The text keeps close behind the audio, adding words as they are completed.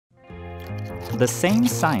The same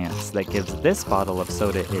science that gives this bottle of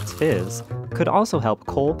soda its fizz could also help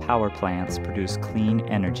coal power plants produce clean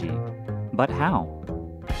energy. But how?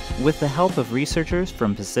 With the help of researchers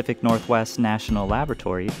from Pacific Northwest National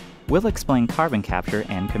Laboratory, we'll explain carbon capture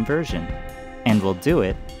and conversion. And we'll do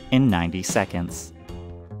it in 90 seconds.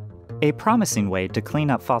 A promising way to clean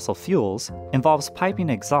up fossil fuels involves piping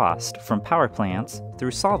exhaust from power plants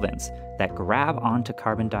through solvents that grab onto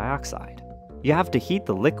carbon dioxide. You have to heat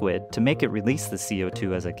the liquid to make it release the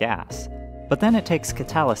CO2 as a gas, but then it takes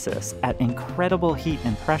catalysis at incredible heat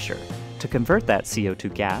and pressure to convert that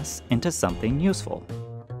CO2 gas into something useful.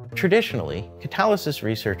 Traditionally, catalysis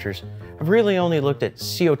researchers have really only looked at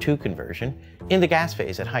CO2 conversion in the gas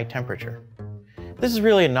phase at high temperature. This is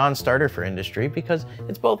really a non-starter for industry because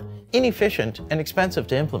it's both inefficient and expensive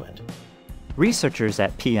to implement. Researchers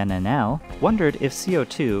at PNNL wondered if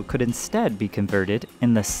CO2 could instead be converted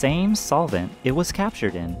in the same solvent it was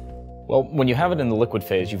captured in. Well, when you have it in the liquid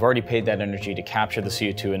phase, you've already paid that energy to capture the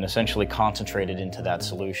CO2 and essentially concentrate it into that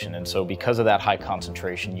solution. And so because of that high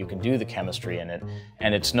concentration, you can do the chemistry in it.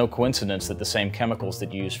 And it's no coincidence that the same chemicals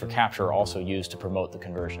that you use for capture are also used to promote the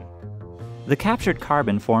conversion. The captured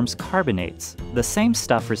carbon forms carbonates, the same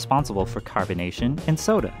stuff responsible for carbonation in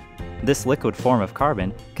soda. This liquid form of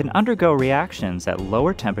carbon can undergo reactions at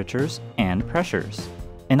lower temperatures and pressures.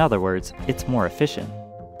 In other words, it's more efficient.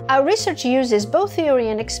 Our research uses both theory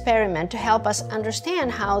and experiment to help us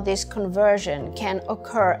understand how this conversion can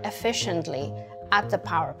occur efficiently at the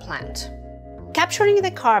power plant. Capturing the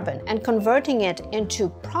carbon and converting it into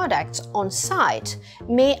products on site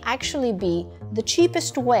may actually be the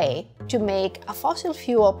cheapest way to make a fossil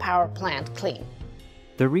fuel power plant clean.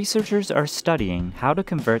 The researchers are studying how to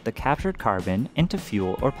convert the captured carbon into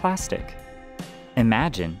fuel or plastic.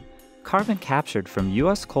 Imagine, carbon captured from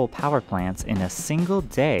U.S. coal power plants in a single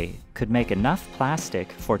day could make enough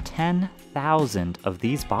plastic for 10,000 of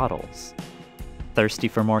these bottles. Thirsty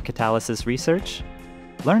for more catalysis research?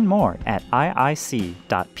 Learn more at iic.pnnl.gov.